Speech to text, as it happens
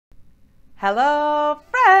Hello,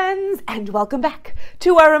 friends, and welcome back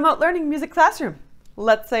to our remote learning music classroom.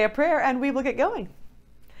 Let's say a prayer and we will get going.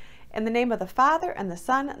 In the name of the Father, and the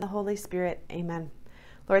Son, and the Holy Spirit, amen.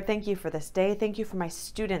 Lord, thank you for this day. Thank you for my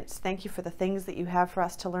students. Thank you for the things that you have for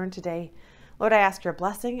us to learn today. Lord, I ask your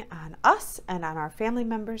blessing on us and on our family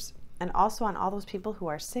members, and also on all those people who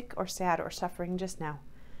are sick or sad or suffering just now.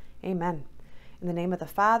 Amen. In the name of the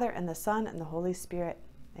Father, and the Son, and the Holy Spirit,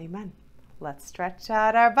 amen. Let's stretch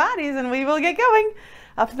out our bodies and we will get going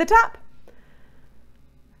up to the top.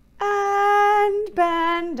 And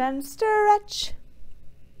bend and stretch.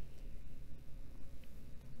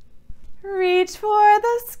 Reach for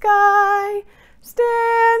the sky.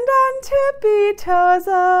 Stand on tippy toes,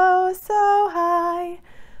 oh so high.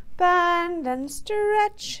 Bend and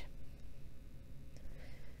stretch.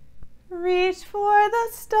 Reach for the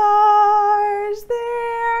stars.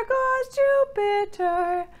 There goes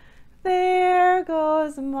Jupiter. There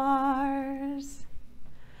goes Mars.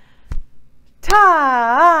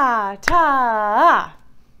 Ta, ta.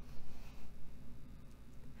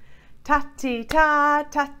 Ta-ti, ta,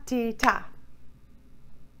 ta-ti, ta.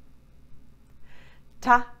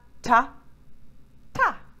 Ta, ta,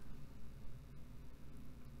 ta.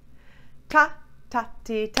 Ta,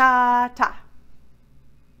 ta-ti, ta, ta.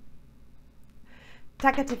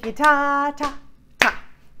 Ta-ka-tiki, ta, ta.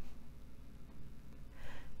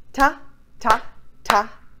 Ta, ta, ta,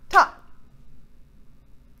 ta.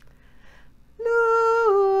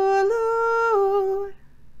 Loo, loo.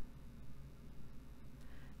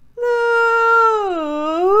 Loo.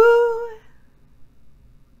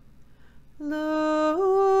 Loo.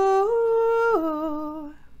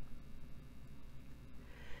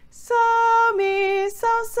 So me, so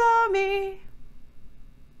me.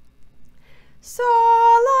 So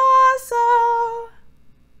la so.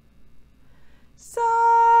 So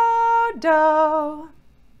do,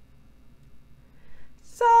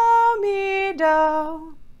 so mi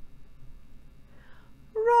do,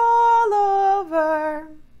 roll over.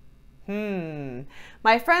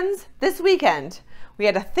 My friends, this weekend we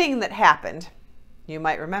had a thing that happened. You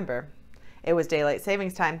might remember. It was daylight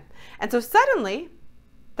savings time. And so suddenly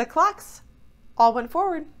the clocks all went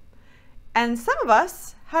forward. And some of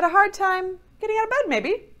us had a hard time getting out of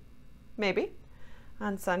bed, maybe,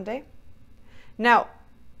 on Sunday. Now,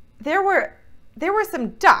 there were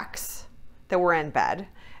some ducks that were in bed,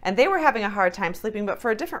 and they were having a hard time sleeping, but for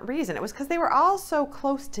a different reason. It was because they were all so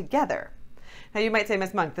close together. Now, you might say,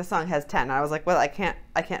 Miss Monk, this song has 10. And I was like, well, I can't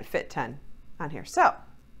fit 10 on here. So,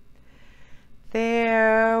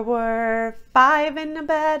 there were 5 in a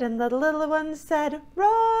bed, and the little one said,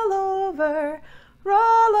 roll over,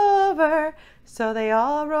 roll over. So they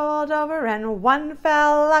all rolled over, and one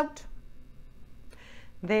fell out.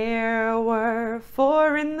 There were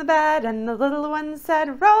 4 in the bed, and the little one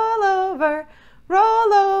said, roll over,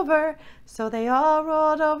 roll over. So they all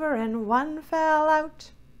rolled over, and one fell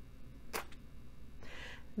out.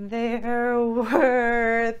 There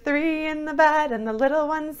were 3 in the bed, and the little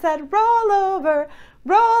one said, roll over,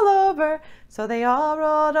 roll over. So they all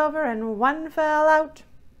rolled over, and one fell out.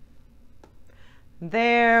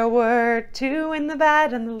 There were 2 in the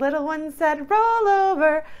bed, and the little one said, roll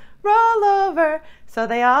over, roll over. So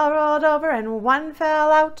they all rolled over, and one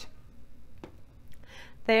fell out.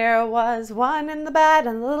 There was 1 in the bed,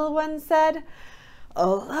 and the little one said,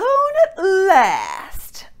 alone at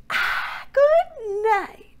last. Good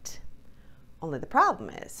night. Only the problem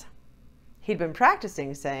is, he'd been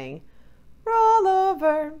practicing saying, roll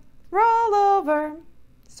over,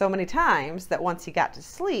 so many times that once he got to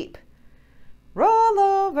sleep, roll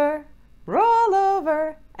over,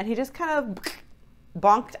 and he just kind of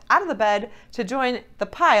bonked out of the bed to join the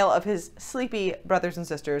pile of his sleepy brothers and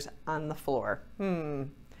sisters on the floor. Roll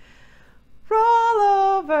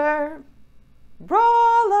over,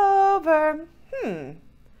 roll over.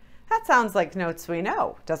 That sounds like notes we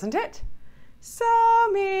know, doesn't it? So,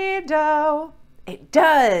 mi, do. It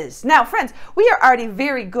does. Now, friends, we are already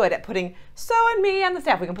very good at putting so and me on the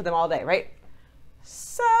staff. We can put them all day, right?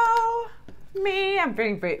 So, me, I'm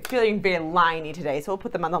feeling very liney today, so we'll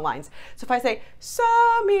put them on the lines. So if I say, so,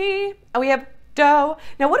 mi, and we have do.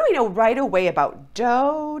 Now, what do we know right away about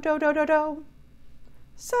do, do, do, do, do?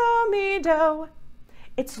 So, mi, do.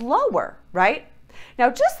 It's lower, right? Now,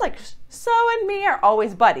 just like so and me are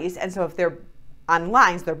always buddies, and so if they're on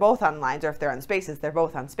lines, they're both on lines, or if they're on spaces, they're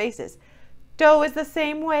both on spaces. Do is the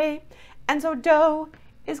same way, and so do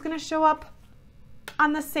is going to show up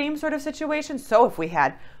on the same sort of situation. So if we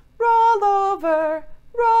had roll over,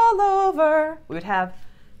 we would have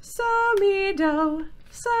so mi do,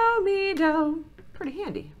 so mi do. Pretty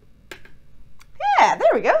handy. Yeah,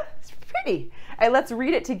 there we go. It's pretty. right, let's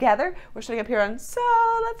read it together. We're starting up here on so.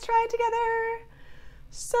 Let's try it together.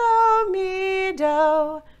 So, mi,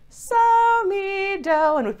 do, so, mi,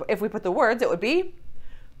 do. And if we put the words, it would be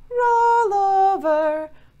roll over,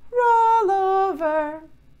 roll over.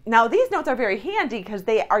 Now, these notes are very handy because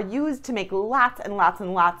they are used to make lots and lots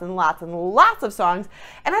and lots and lots and lots of songs.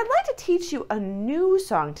 And I'd like to teach you a new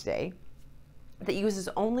song today that uses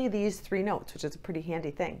only these 3 notes, which is a pretty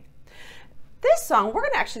handy thing. This song, we're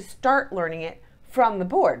going to actually start learning it from the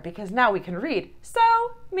board because now we can read so,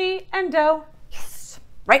 mi, and do. Yes,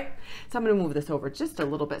 right? So I'm going to move this over just a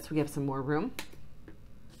little bit so we have some more room.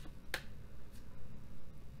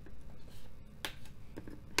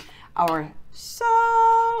 Our so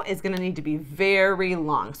is going to need to be very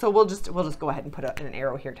long. So we'll just go ahead and put an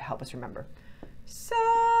arrow here to help us remember. So,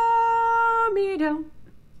 mi, do.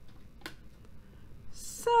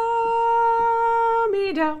 So,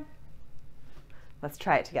 mi, do. Let's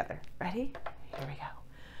try it together. Ready? Here we go.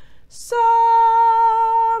 So,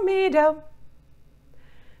 mi, do.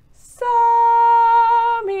 So,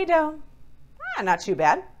 mi, do. Not too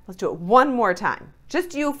bad. Let's do it one more time.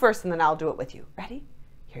 Just you first and then I'll do it with you. Ready?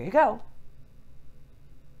 Here you go.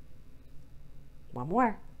 One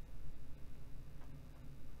more.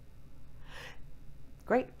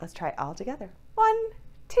 Great. Let's try it all together. 1,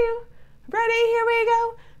 2, ready? Here we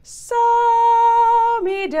go. So,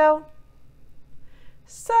 mi, do.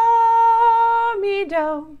 So, mi,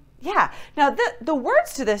 do. Yeah. Now, the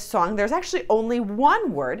words to this song, there's actually only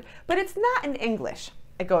one word, but it's not in English.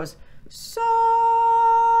 It goes so,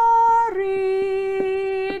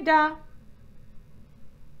 re, da.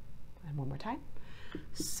 And one more time.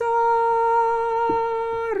 So,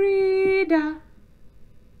 re, da.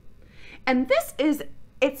 And this is,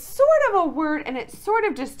 it's sort of a word and it sort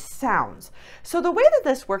of just sounds. So the way that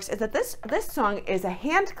this works is that this song is a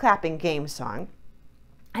hand clapping game song.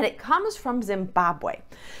 And it comes from Zimbabwe.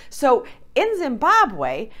 So in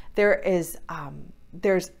Zimbabwe, there's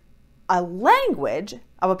a language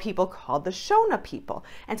of a people called the Shona people.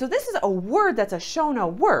 And so this is a word that's a Shona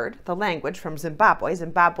word, the language from Zimbabwe.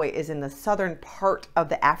 Zimbabwe is in the southern part of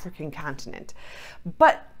the African continent.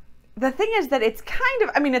 But the thing is that it's kind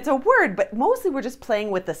of, I mean, it's a word, but mostly we're just playing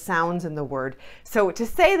with the sounds in the word. So to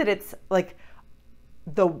say that it's like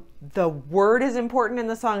the word is important in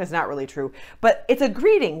the song is not really true, but it's a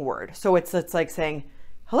greeting word. So it's like saying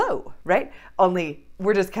hello, right? Only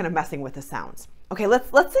we're just kind of messing with the sounds. Okay,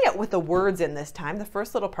 let's say it with the words in this time. The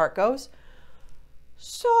first little part goes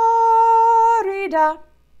so-re-da,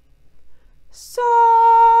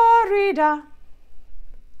 so-re-da.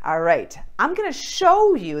 All right, I'm going to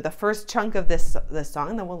show you the first chunk of this song,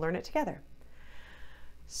 and then we'll learn it together.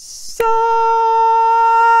 So-re-da.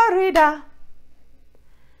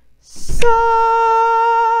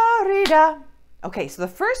 So-re-da. Okay, so the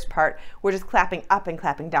first part, we're just clapping up and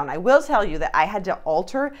clapping down. I will tell you that I had to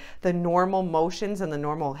alter the normal motions and the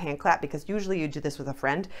normal hand clap because usually you do this with a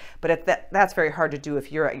friend, but that's very hard to do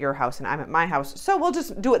if you're at your house and I'm at my house. So we'll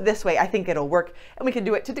just do it this way. I think it'll work and we can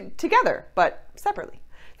do it together, but separately.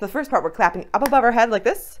 So the first part, we're clapping up above our head like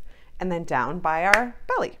this and then down by our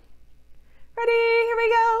belly. Ready? Here we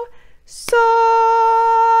go.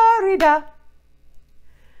 So-re-da.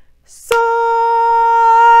 So-re-da.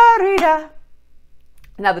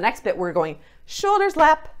 Now the next bit, we're going shoulders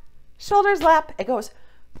lap, shoulders lap. It goes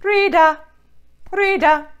re-da,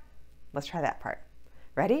 re-da. Let's try that part.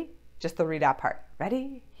 Ready? Just the re-da part.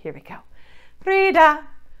 Ready? Here we go. Re-da,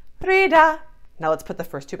 re-da. Now let's put the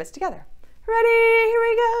first 2 bits together. Ready? Here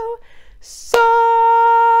we go. So-re-da,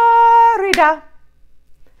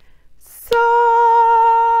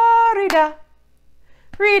 so-re-da,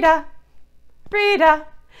 re-da, re-da.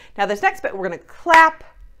 Now this next bit, we're going to clap,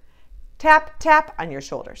 tap, tap on your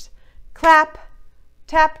shoulders. Clap,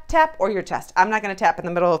 tap, tap, or your chest. I'm not going to tap in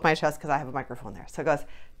the middle of my chest because I have a microphone there. So it goes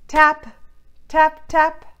tap, tap,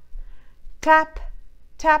 tap, tap,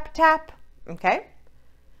 tap, tap. Okay?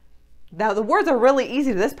 Now the words are really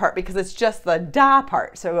easy to this part because it's just the da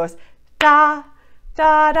part. So it goes da,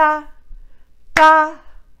 da, da, da,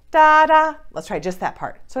 da, da. Let's try just that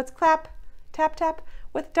part. So it's clap, tap, tap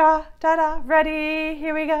with da, da, da. Ready?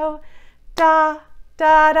 Here we go. Da,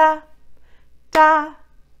 da, da, da,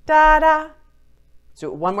 da, da. Let's do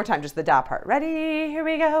it one more time, just the da part. Ready? Here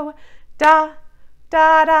we go. Da,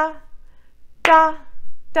 da, da, da,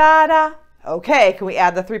 da, da. Okay, can we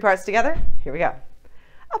add the 3 parts together? Here we go.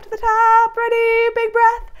 Up to the top, ready, big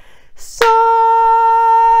breath. So-re-da,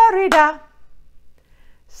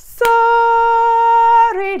 so-re-da,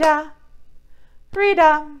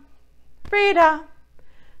 re-da, re-da,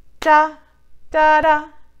 da, da, da,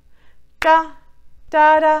 da,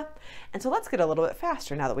 da, da. And so let's get a little bit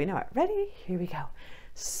faster now that we know it. Ready? Here we go.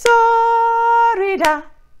 So, re, da.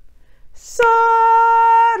 So,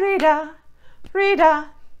 re, da. Re, da.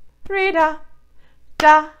 Re, da.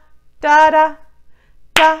 Da, da, da.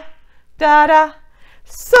 Da, da, da.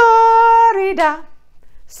 So, re, da.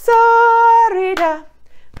 So, re, da.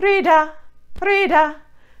 Re, da. Re, da.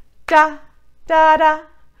 Da, da, da.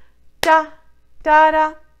 Da, da,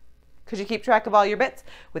 da. Could you keep track of all your bits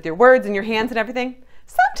with your words and your hands and everything?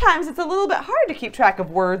 Sometimes it's a little bit hard to keep track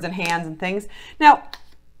of words and hands and things. Now,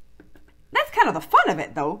 that's kind of the fun of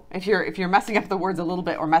it, though. If you're messing up the words a little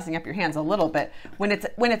bit or messing up your hands a little bit when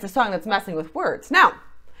it's a song that's messing with words. Now,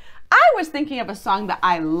 I was thinking of a song that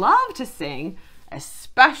I love to sing,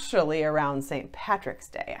 especially around St. Patrick's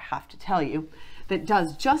Day, I have to tell you, that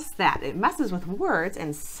does just that. It messes with words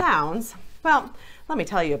and sounds. Well, let me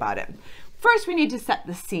tell you about it. First, we need to set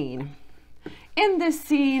the scene. In this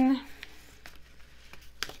scene,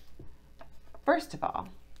 first of all,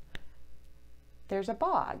 there's a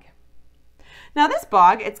bog. Now this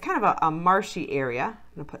bog, it's kind of a marshy area.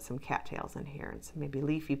 I'm gonna put some cattails in here and some maybe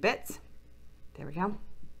leafy bits. There we go.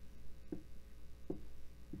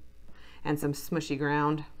 And some smushy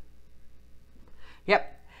ground.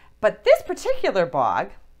 Yep, but this particular bog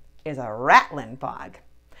is a rattling bog.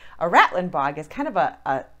 A rattling bog is kind of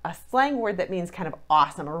a slang word that means kind of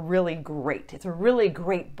awesome or really great. It's a really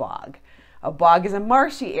great bog. A bog is a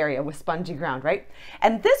marshy area with spongy ground, right?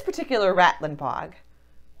 And this particular rattling bog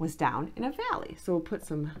was down in a valley. So we'll put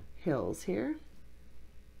some hills here.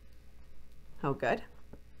 Oh, good.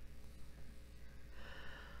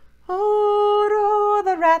 Oh,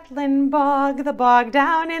 the rattling bog, the bog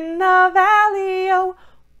down in the valley, oh.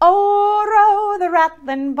 Oh, the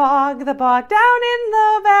rattling bog, the bog down in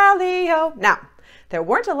the valley, oh. Now, there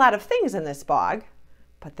weren't a lot of things in this bog,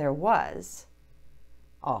 but there was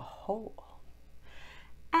a hole.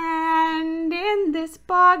 And in this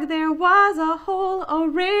bog there was a hole, a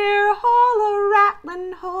rare hole, a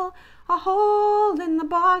rattling hole, a hole in the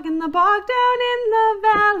bog down in the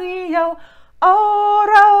valley, oh.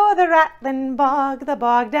 Oh, the rattling bog, the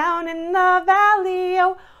bog down in the valley,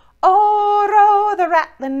 oh. Oh, the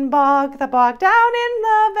rattling bog, the bog down in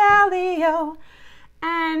the valley, oh.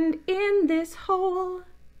 And in this hole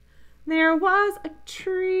there was a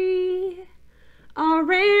tree, a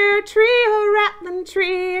rare tree, a rattling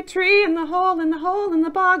tree, a tree in the hole, in the hole, in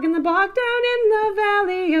the bog down in the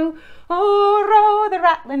valley, oh. Oh, the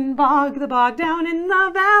rattling bog, the bog down in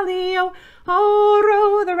the valley, oh.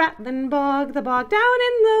 Oh, the rattling bog, the bog down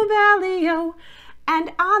in the valley, oh.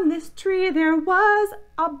 And on this tree there was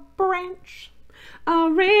a branch, a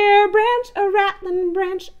rare branch, a rattling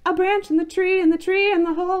branch, a branch in the tree, in the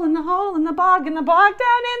hole, in the bog down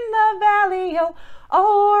in the valley, oh.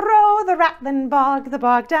 Oh, the rattling bog, the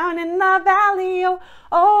bog down in the valley, oh.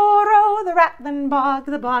 Oh, the rattling bog,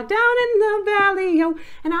 the bog down in the valley, oh.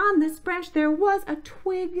 And on this branch there was a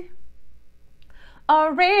twig, a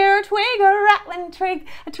rare twig, a rattling twig,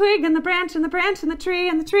 a twig in the branch, in the branch, in the tree,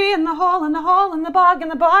 in the hole, in the bog down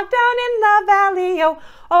in the valley, oh.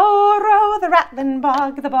 Oh, the rattling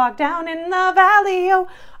bog, the bog down in the valley, oh.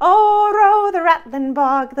 Oh, the rattling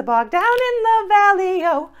bog, the bog down in the valley,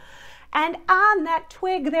 oh. And on that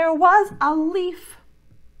twig there was a leaf,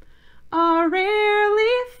 a rare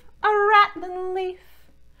leaf, a rattling leaf.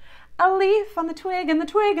 A leaf on the twig, and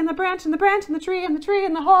the branch, and the branch, and the tree, and the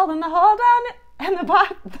hole down it. And the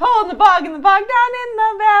hole in the bog down in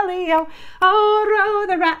the valley, oh. Oh,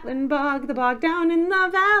 the rattling bog, the bog down in the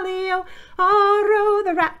valley, oh. Oh,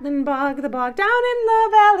 the rattling bog, the bog down in the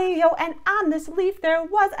valley, oh. And on this leaf there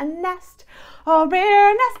was a nest, a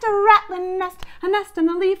rare nest, a rattling nest, a nest in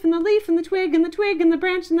the leaf, and the twig, and the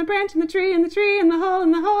branch, and the branch, and the tree, and the hole,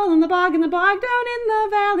 and the bog down in the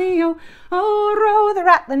valley, oh. Oh, the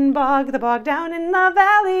rattling bog, the bog down in the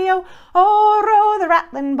valley, oh. Oh, the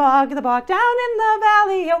rattling bog, the bog down in the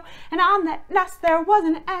valley, oh. And on that nest there was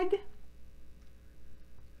an egg,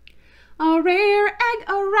 a rare egg,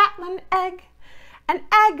 a rattling egg. An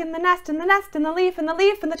egg in the nest, in the nest, in the leaf, and the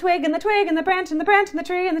twig, and the branch, and the branch, and the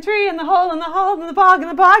tree, and the hole, and the bog down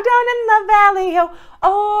in the valley, oh.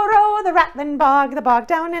 Oh, the rattling bog, the bog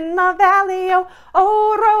down in the valley, oh.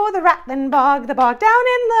 Oh, the rattling bog, the bog down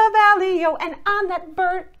in the valley, oh. And on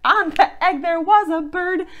that egg there was a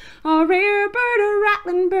bird, a rare bird, a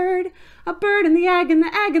rattling bird. A bird in the egg, and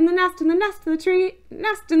the nest, in the tree,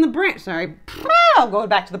 nest in the branch, sorry. Oh, going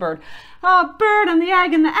back to the bird. A bird on the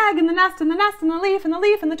egg, and the nest, in the leaf,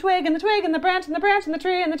 and the twig, and the branch, and the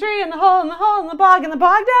tree, and the hole, and the bog down in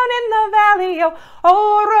the valley, oh.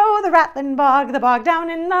 Oh, the rattling bog, the bog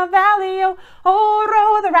down in the valley, oh.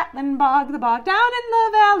 Oh, the rattling bog, the bog down in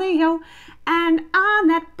the valley, oh. And on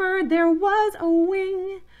that bird there was a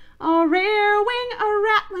wing, a rare wing, a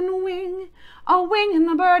rattling wing. A wing in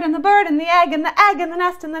the bird and the bird and the egg and the egg and the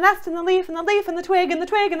nest and the nest and the leaf and the leaf and the twig and the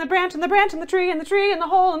twig and the branch and the branch and the tree and the tree and the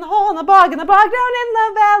hole and the hole and the bog down in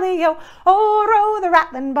the valley. Oh, row the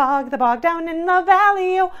rattling bog, the bog down in the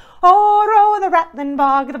valley. Oh, row the rattling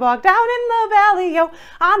bog, the bog down in the valley.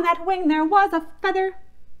 On that wing there was a feather.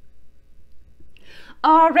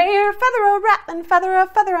 A rare feather, a rattling feather, a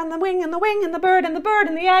feather on the wing and the wing and the bird and the bird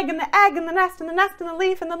and the egg and the egg and the nest and the nest and the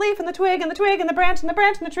leaf and the leaf and the twig and the twig and the branch and the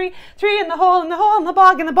branch and the tree, tree and the hole and the hole and the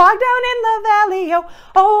bog down in the valley.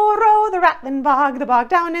 Oh, row the rattling bog, the bog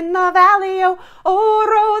down in the valley. Oh,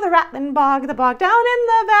 row the rattling bog, the bog down in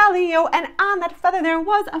the valley. And on that feather there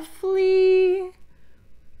was a flea.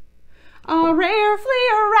 A rare flea,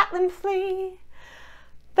 a rattling flea.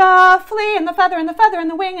 The flea and the feather and the feather and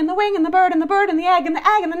the wing and the wing and the bird and the egg and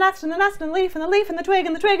the nest and the nest and the leaf and the leaf and the twig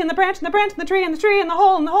and the twig and the branch and the branch and the tree and the tree and the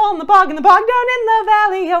hole and the hole and the bog down in the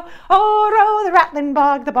valley. Oh, row the rattling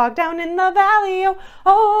bog, the bog down in the valley.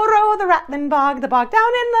 Oh, row the rattling bog, the bog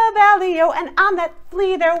down in the valley. And on that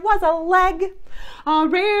flea there was a leg, a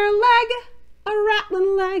rare leg, a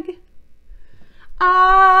rattling leg.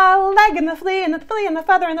 A leg and the flea and the flea and the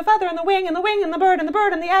feather and the feather and the wing and the wing and the bird and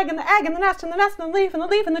the egg and the nest and the nest and the leaf and the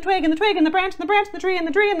twig and the twig and the branch and the tree and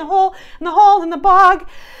the tree and the hole and the bog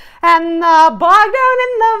and the bog down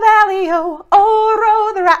in the valley. Oh,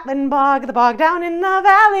 row the rattling bog, the bog down in the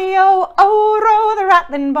valley. Oh, row the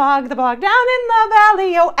rattling bog, the bog down in the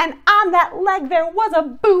valley. And on that leg there was a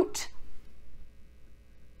boot.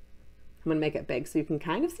 I'm going to make it big so you can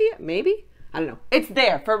kind of see it, maybe? I don't know. It's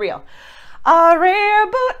there, for real. A rare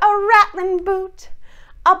boot, a rattling boot.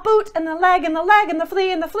 A boot and the leg and the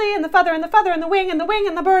flea and the feather and the wing and the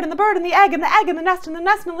bird and the egg and the nest and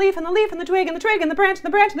the leaf and the twig and the branch and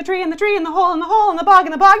the tree and the hole and the bog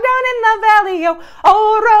down in the valley.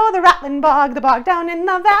 Oh, row the rattling bog, the bog down in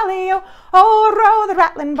the valley. Oh, row the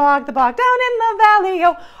rattling bog, the bog down in the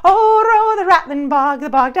valley. Oh, row the rattling bog, the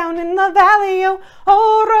bog down in the valley.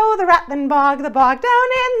 Oh, row the rattling bog, the bog down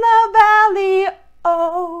in the valley.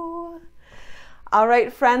 Oh. All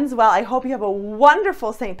right, friends, well, I hope you have a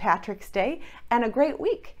wonderful St. Patrick's Day and a great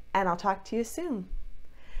week, and I'll talk to you soon.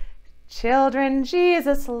 Children,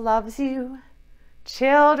 Jesus loves you.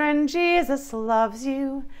 Children, Jesus loves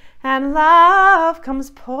you, and love comes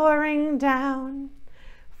pouring down.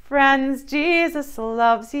 Friends, Jesus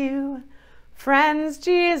loves you. Friends,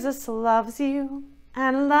 Jesus loves you,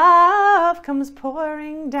 and love comes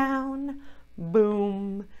pouring down.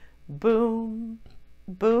 Boom, boom,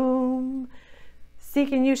 boom.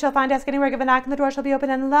 Seek and you shall find, ask anywhere, give a knock, and the door shall be open,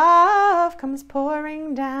 and love comes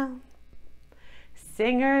pouring down.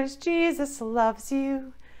 Singers, Jesus loves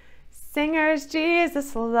you. Singers,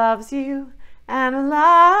 Jesus loves you, and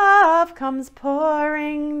love comes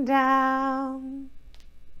pouring down.